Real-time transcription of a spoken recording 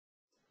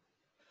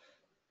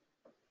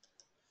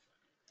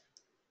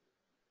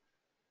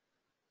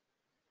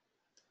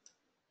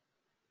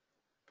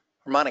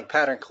Harmonic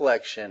Pattern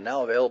Collection,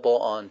 now available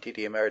on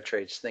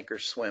TDAmeritrade's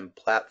Thinkorswim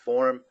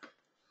platform.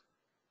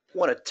 I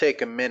want to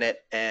take a minute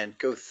and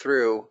go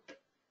through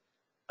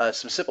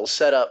some simple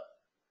setup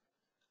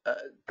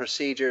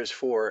procedures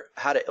for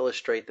how to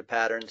illustrate the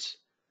patterns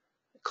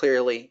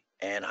clearly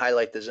and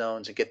highlight the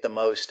zones and get the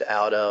most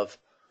out of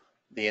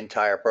the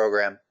entire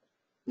program.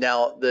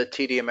 Now, the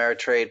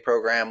TDAmeritrade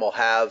program will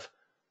have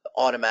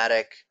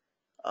automatic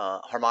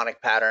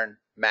harmonic pattern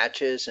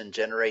matches and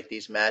generate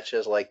these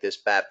matches like this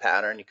bat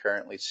pattern you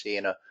currently see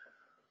in a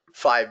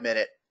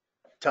 5-minute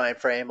time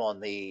frame on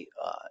the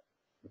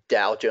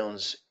Dow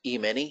Jones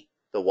E-mini,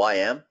 the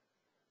YM.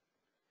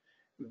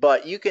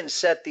 But you can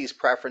set these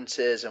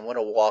preferences, and want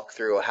to walk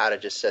through how to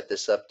just set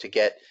this up to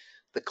get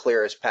the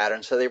clearest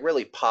pattern so they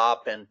really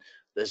pop and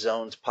the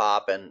zones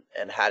pop, and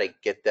how to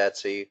get that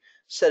so you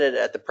set it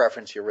at the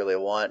preference you really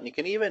want. And you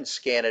can even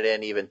scan it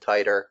in even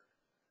tighter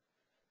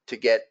to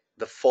get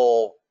the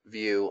full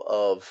view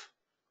of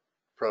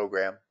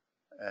program.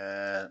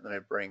 And let me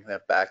bring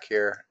that back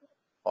here,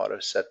 auto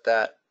set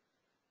that.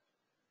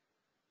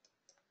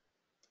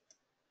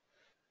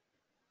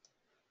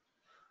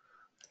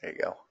 There you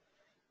go.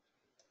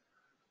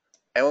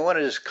 And we want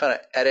to just kind of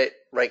edit,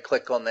 right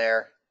click on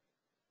there.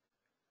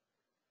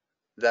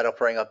 That'll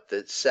bring up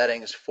the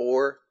settings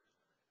for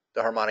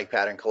the Harmonic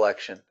Pattern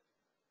Collection.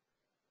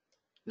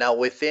 Now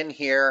within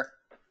here,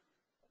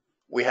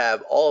 we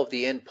have all of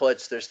the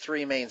inputs. There's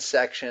 3 main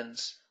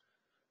sections.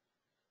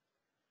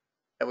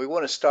 And we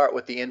want to start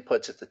with the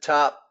inputs at the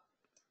top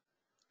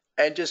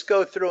and just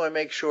go through and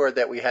make sure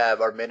that we have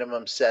our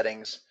minimum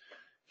settings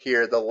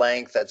here. The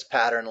length, that's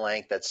pattern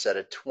length, that's set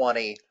at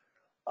 20.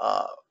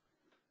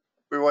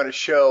 We want to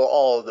show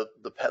all of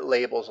the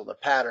labels on the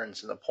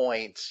patterns and the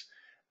points.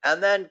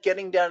 And then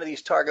getting down to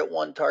these target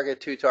 1,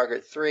 target 2,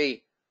 target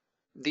 3,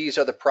 these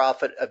are the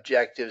profit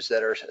objectives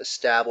that are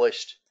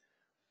established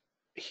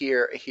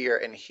here, here,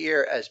 and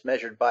here as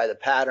measured by the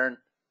pattern.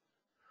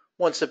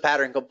 Once the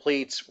pattern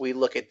completes, we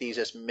look at these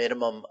as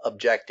minimum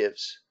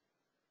objectives.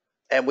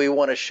 And we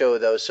want to show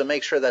those. So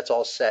make sure that's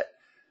all set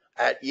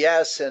at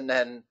yes, and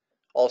then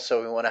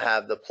also we want to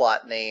have the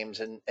plot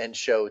names and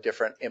show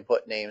different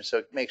input names.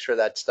 So make sure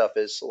that stuff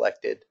is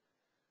selected.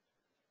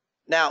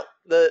 Now,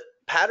 the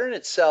pattern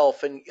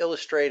itself and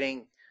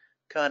illustrating,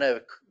 kind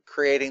of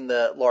creating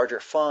the larger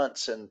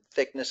fonts and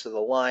thickness of the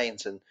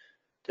lines and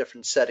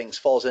different settings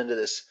falls into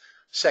this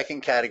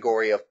second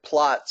category of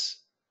plots.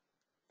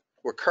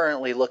 We're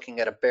currently looking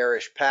at a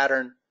bearish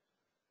pattern.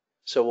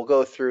 So we'll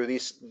go through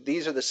these.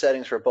 These are the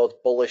settings for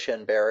both bullish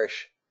and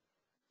bearish.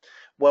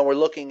 When we're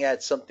looking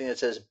at something that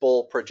says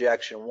bull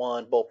projection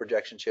 1, bull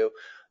projection 2,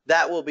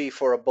 that will be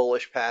for a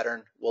bullish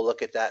pattern. We'll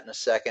look at that in a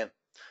second.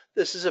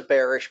 This is a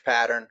bearish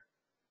pattern.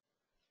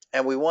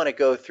 And we want to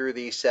go through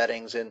these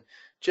settings and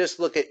just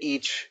look at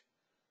each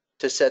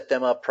to set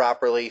them up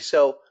properly.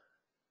 So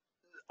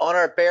on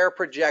our bear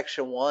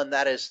projection 1,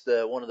 that is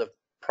one of the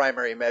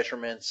primary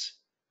measurements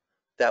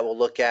that we'll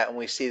look at, and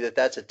we see that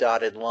that's a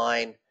dotted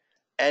line.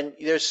 And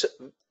there's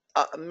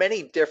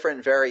many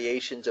different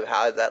variations of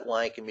how that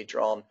line can be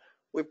drawn.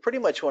 We pretty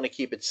much want to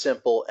keep it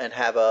simple and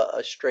have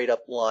a straight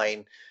up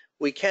line.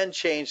 We can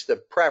change the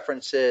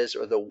preferences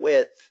or the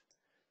width.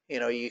 You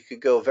know, you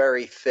could go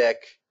very thick.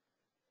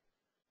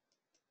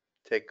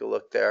 Take a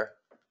look there.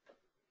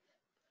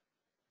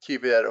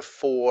 Keep it at a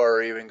 4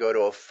 or even go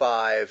to a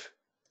 5.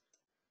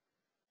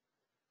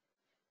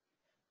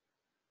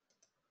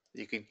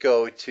 You could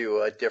go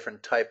to a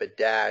different type of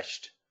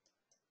dashed.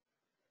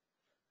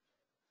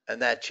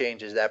 And that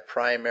changes that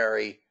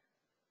primary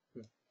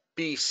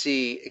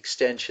BC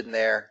extension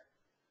there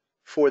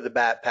for the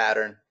bat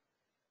pattern.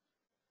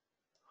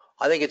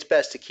 I think it's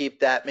best to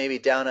keep that maybe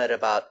down at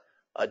about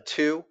a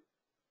 2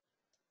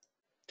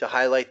 to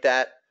highlight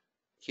that.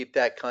 Keep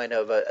that kind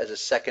of as a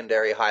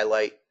secondary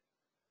highlight.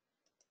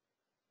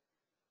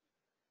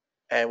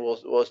 And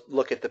we'll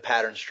look at the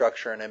pattern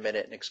structure in a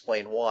minute and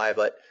explain why.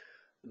 But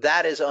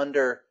that is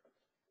under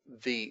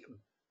the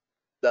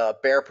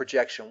bear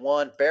projection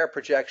 1. Bear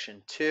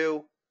projection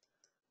 2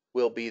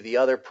 will be the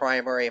other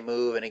primary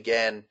move, and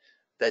again,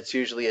 that's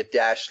usually a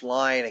dashed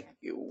line.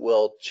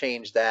 We'll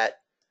change that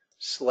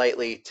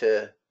slightly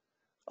to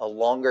a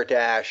longer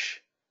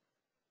dash,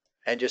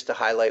 and just to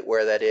highlight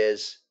where that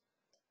is,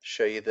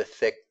 show you the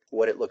thick,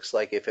 what it looks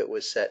like if it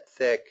was set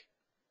thick.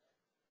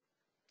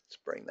 Let's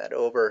bring that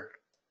over.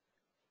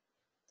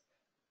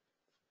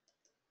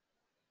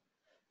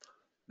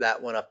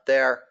 That one up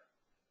there.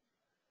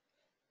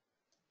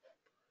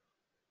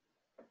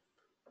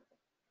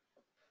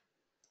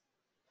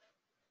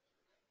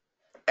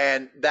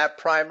 And that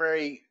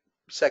primary,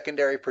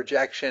 secondary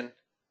projection,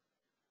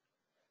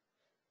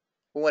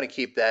 we want to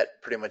keep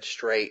that pretty much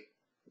straight.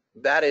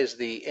 That is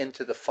the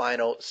into the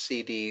final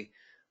CD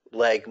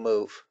leg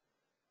move.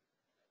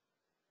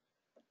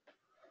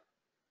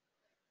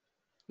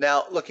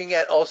 Now, looking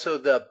at also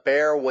the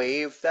bear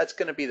wave, that's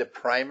going to be the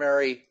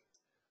primary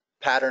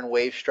pattern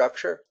wave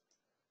structure.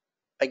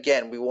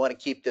 Again, we want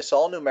to keep this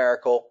all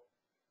numerical.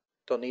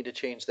 Don't need to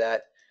change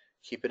that.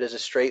 Keep it as a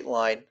straight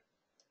line.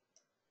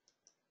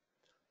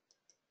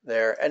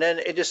 there. And then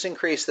it just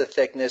increased the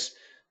thickness.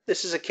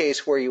 This is a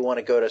case where you want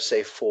to go to,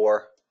 say,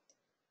 4.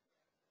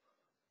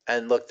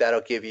 And look,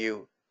 that'll give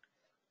you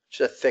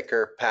just a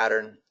thicker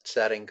pattern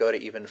setting. Go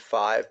to even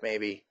 5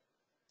 maybe.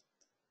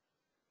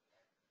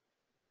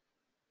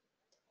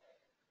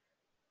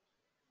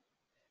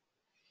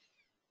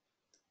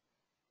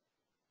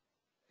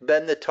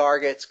 Then the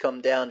targets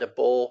come down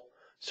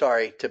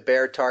to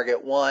bear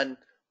target 1.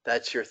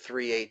 That's your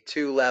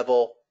 382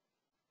 level.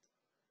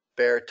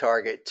 Bear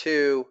target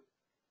 2.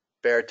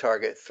 Bear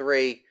target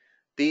 3.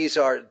 These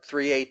are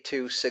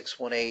 382,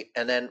 618,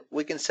 and then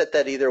we can set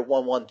that either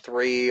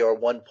 113 or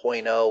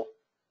 1.0.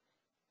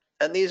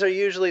 And these are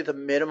usually the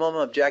minimum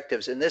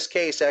objectives. In this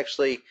case,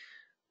 actually,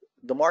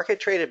 the market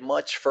traded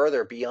much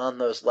further beyond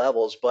those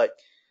levels, but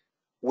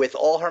with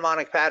all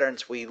harmonic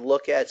patterns, we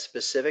look at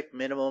specific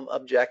minimum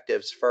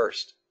objectives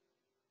first.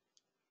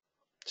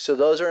 So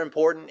those are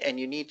important, and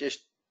you need to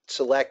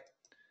select,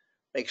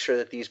 make sure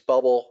that these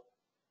bubble,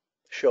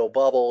 show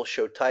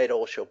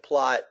title, show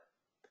plot.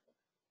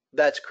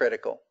 That's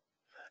critical.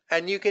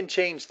 And you can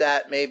change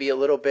that maybe a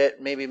little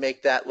bit, maybe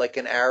make that like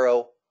an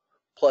arrow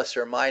plus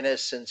or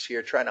minus since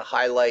you're trying to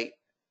highlight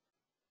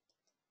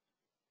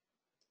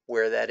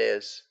where that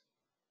is.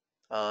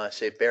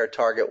 Say bear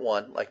target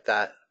 1 like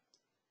that.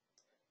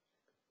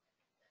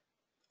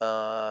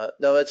 No,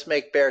 let's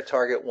make bear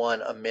target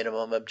 1 a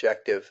minimum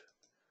objective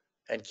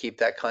and keep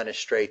that kind of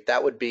straight.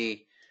 That would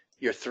be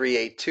your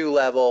 382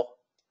 level.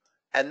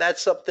 And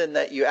that's something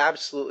that you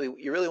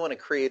really want to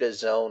create a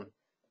zone.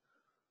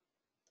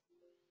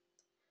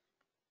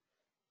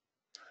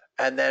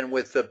 And then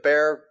with the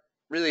bear,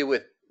 really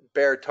with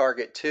bear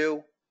target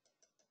 2,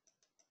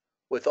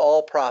 with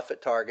all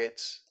profit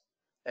targets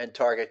and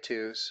target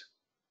 2s,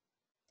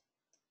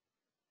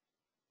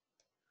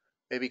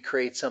 maybe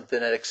create something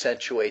that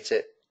accentuates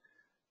it.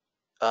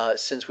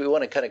 Since we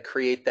want to kind of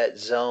create that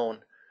zone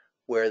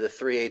where the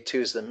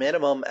 382 is the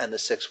minimum and the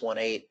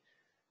 618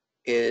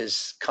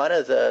 is kind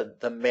of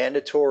the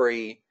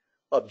mandatory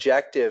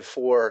objective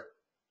for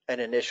an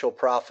initial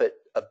profit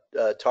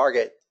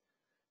target,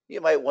 you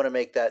might want to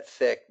make that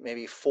thick,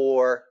 maybe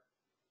 4.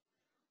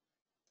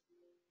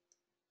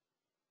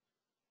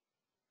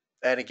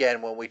 And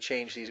again, when we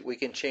change these, we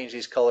can change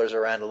these colors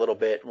around a little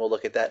bit, and we'll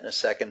look at that in a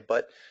second.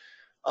 But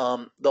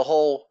the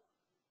whole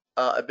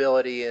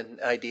ability and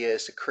idea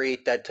is to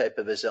create that type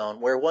of a zone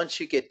where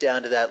once you get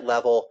down to that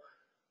level,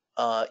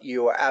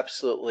 you are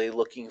absolutely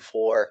looking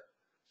for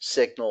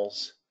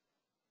signals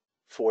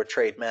for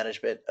trade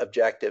management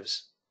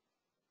objectives.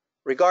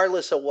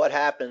 Regardless of what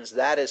happens,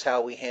 that is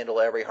how we handle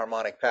every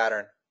harmonic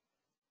pattern.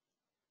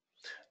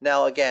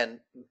 Now again,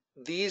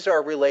 these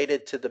are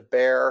related to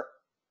the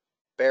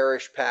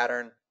bearish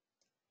pattern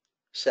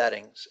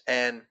settings.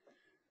 And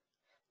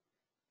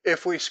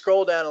if we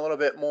scroll down a little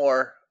bit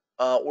more,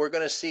 we're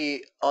going to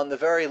see on the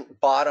very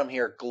bottom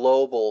here,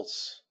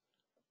 globals.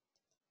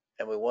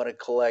 And we want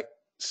to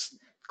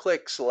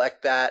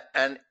select that,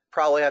 and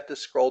probably have to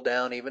scroll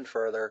down even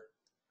further.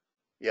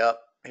 Yep,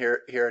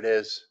 here it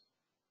is.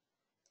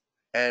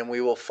 And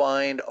we will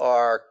find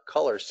our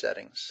color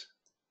settings.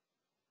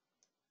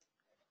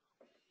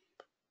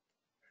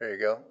 There you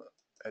go.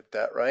 Get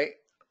that right.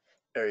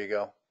 There you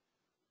go.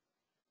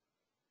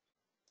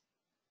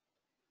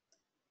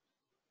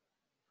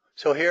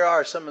 So here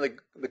are some of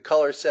the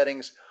color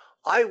settings.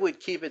 I would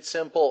keep it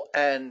simple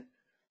and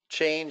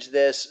change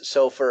this.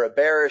 So for a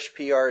bearish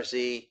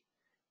PRZ,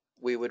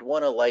 we would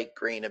want a light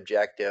green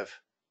objective.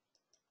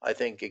 I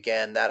think,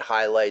 again, that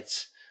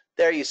highlights.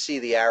 There you see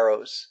the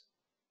arrows.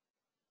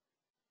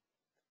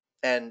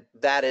 And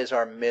that is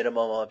our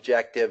minimum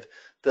objective.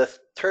 The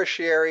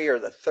tertiary or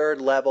the third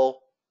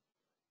level,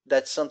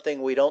 that's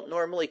something we don't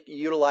normally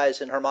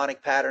utilize in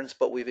harmonic patterns,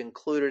 but we've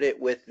included it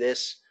with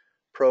this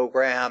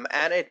program,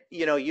 and it,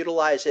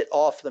 utilize it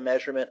off the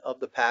measurement of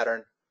the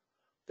pattern.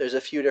 There's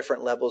a few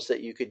different levels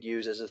that you could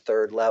use as a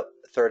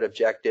third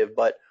objective,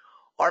 but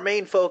our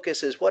main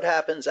focus is what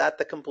happens at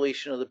the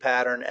completion of the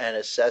pattern and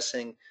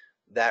assessing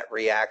that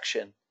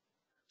reaction.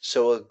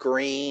 So a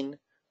green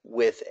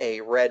with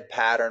a red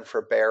pattern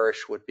for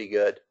bearish would be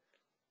good.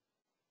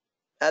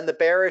 And the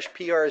bearish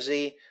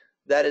PRZ,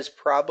 that is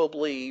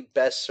probably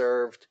best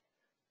served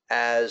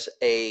as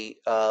a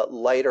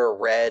lighter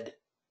red,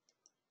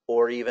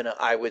 or even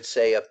I would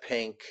say a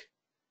pink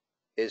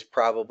is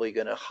probably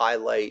going to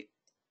highlight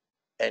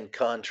and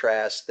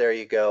contrast. There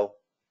you go.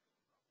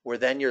 Where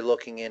then you're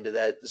looking into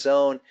that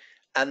zone.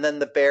 And then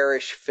the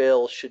bearish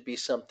fill should be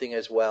something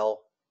as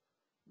well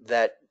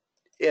that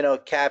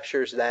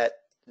captures that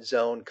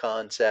zone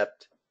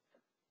concept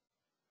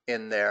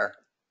in there.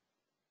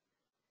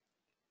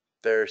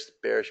 There's the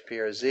bearish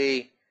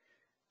PRZ.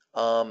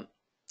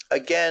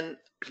 Again,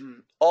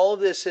 all of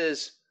this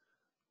is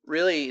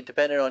really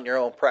dependent on your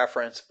own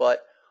preference,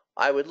 but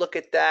I would look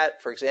at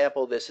that. For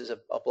example, this is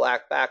a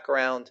black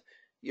background.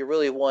 You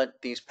really want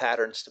these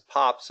patterns to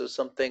pop, so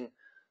something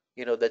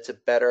that's a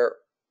better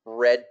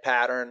red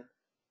pattern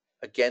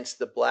against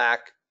the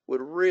black would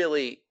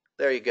really,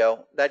 there you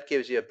go, that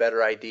gives you a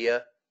better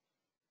idea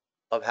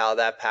of how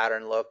that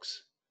pattern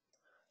looks.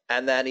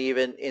 And then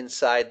even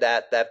inside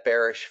that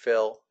bearish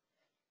fill,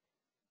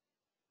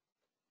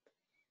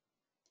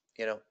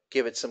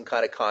 give it some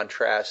kind of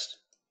contrast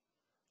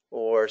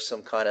or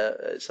some kind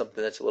of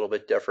something that's a little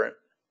bit different.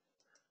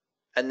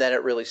 And then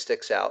it really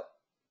sticks out.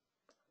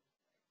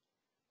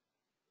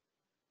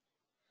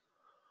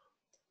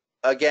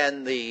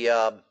 Again,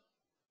 the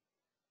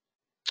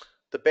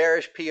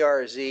bearish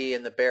PRZ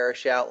and the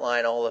bearish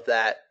outline, all of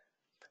that,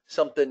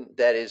 something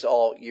that is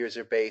all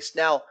user based.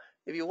 Now,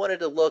 if you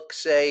wanted to look,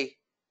 say,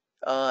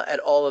 at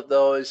all of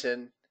those,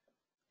 and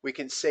we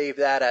can save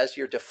that as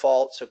your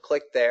default. So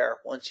click there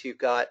once you've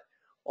got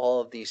all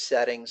of these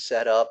settings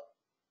set up.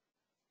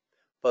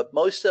 But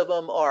most of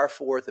them are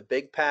for the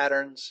big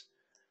patterns,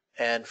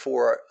 and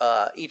for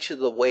each of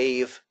the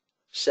wave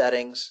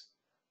settings,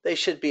 they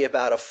should be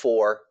about a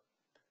 4,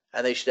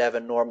 and they should have a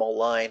normal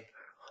line.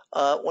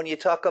 When you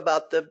talk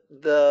about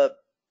the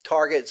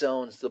target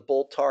zones, the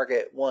bull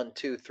target 1,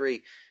 2,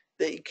 3,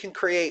 that you can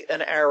create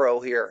an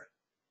arrow here,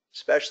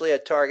 especially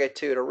at target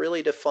 2, to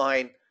really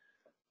define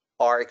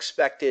our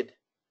expected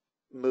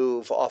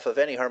move off of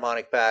any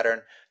harmonic pattern.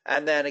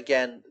 And then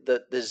again,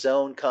 the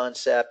zone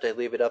concept, I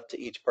leave it up to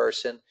each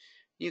person.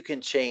 You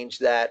can change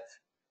that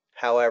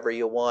however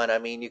you want. I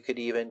mean, you could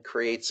even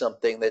create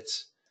something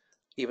that's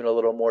even a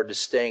little more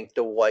distinct,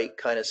 a white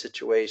kind of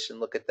situation.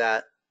 Look at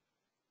that.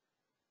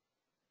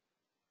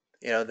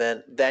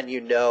 Then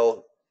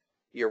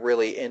you're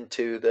really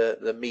into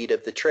the meat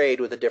of the trade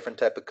with a different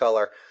type of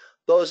color.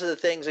 Those are the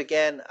things,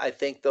 again, I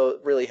think they'll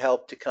really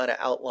help to kind of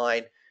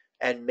outline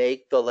and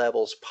make the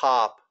levels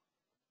pop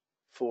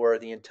for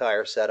the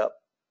entire setup.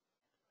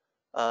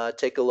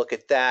 Take a look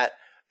at that.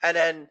 And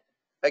then,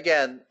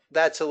 again,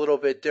 that's a little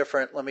bit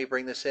different. Let me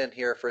bring this in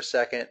here for a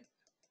second.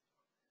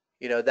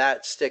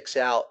 That sticks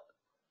out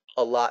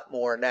a lot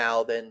more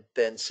now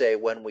than say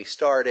when we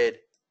started.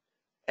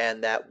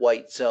 And that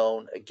white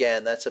zone,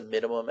 again, that's a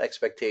minimum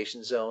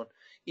expectation zone.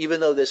 Even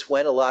though this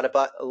went a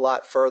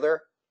lot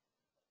further,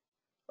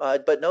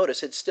 but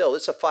notice it's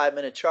a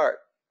 5-minute chart.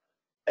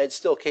 It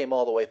still came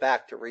all the way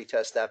back to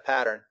retest that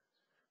pattern.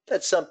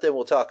 That's something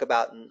we'll talk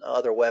about in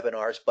other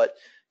webinars. But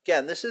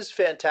again, this is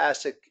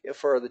fantastic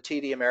for the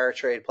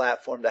TDAmeritrade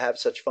platform to have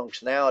such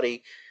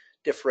functionality,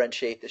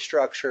 differentiate the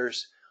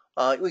structures.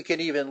 We can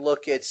even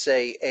look at,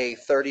 say, a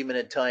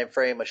 30-minute time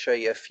frame. I'll show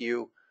you a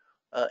few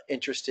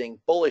interesting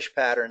bullish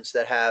patterns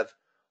that have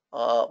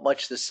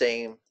much the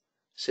same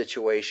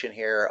situation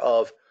here.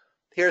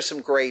 Here's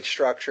some great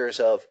structures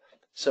of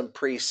some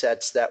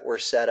presets that were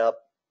set up.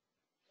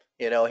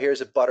 Here's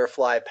a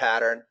butterfly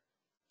pattern,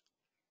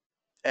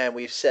 and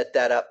we've set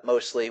that up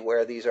mostly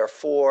where these are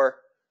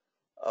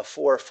a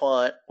 4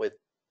 font with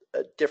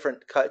a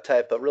different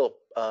type of real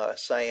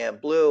cyan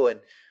blue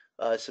and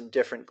some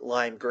different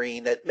lime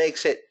green that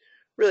makes it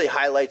really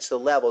highlights the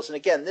levels. And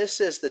again, this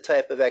is the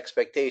type of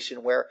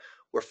expectation where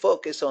we're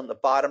focused on the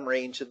bottom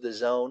range of the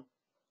zone.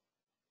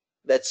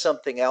 That's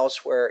something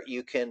else where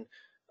you can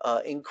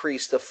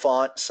increase the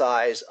font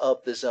size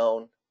of the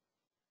zone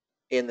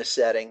in the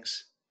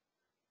settings.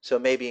 So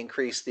maybe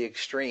increase the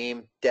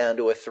extreme down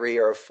to a 3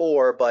 or a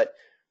 4. But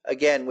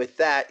again, with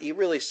that, you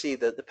really see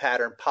the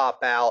pattern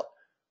pop out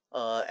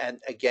and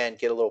again,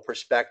 get a little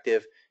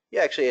perspective. You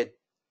actually had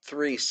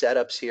 3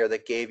 setups here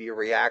that gave you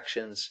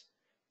reactions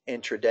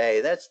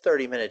intraday. That's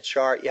 30-minute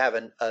chart. You have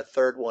a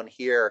third one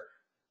here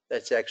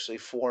that's actually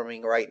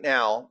forming right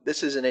now.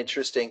 This is an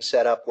interesting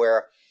setup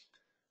where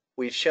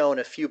we've shown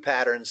a few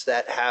patterns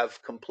that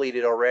have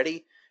completed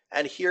already.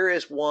 And here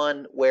is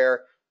one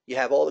where you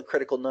have all the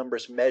critical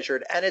numbers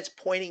measured, and it's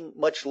pointing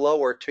much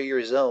lower to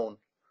your zone,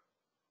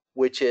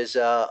 which is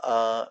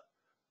a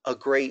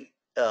great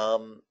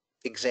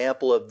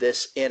example of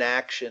this in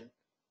action.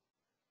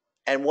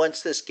 And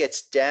once this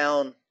gets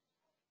down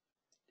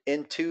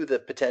into the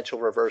potential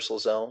reversal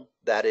zone,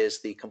 that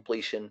is the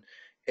completion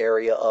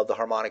area of the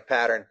harmonic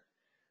pattern,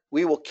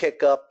 we will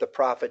kick up the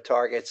profit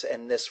targets,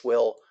 and this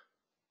will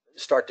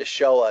start to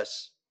show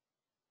us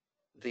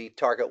the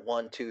target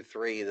 1, 2,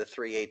 3, the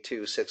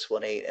 382,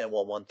 618, and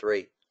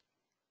 113.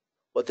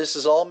 But this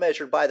is all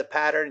measured by the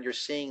pattern. You're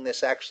seeing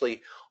this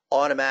actually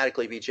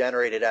automatically be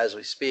generated as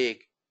we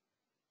speak.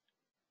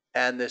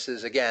 And this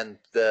is, again,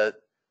 the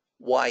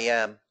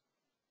YM.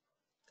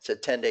 It's a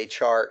 10-day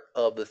chart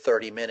of the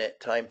 30-minute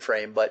time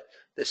frame, but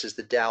this is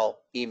the Dow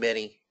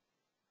E-mini.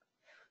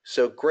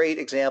 So great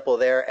example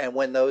there. And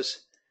when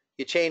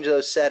you change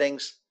those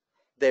settings,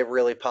 they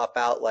really pop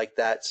out like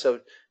that. So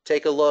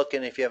take a look,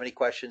 and if you have any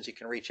questions, you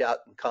can reach out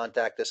and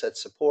contact us at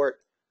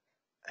support,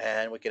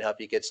 and we can help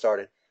you get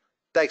started.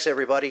 Thanks,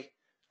 everybody.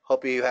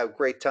 Hope you have a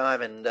great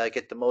time and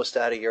get the most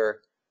out of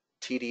your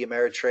TD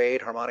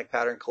Ameritrade Harmonic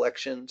Pattern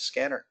Collection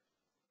Scanner.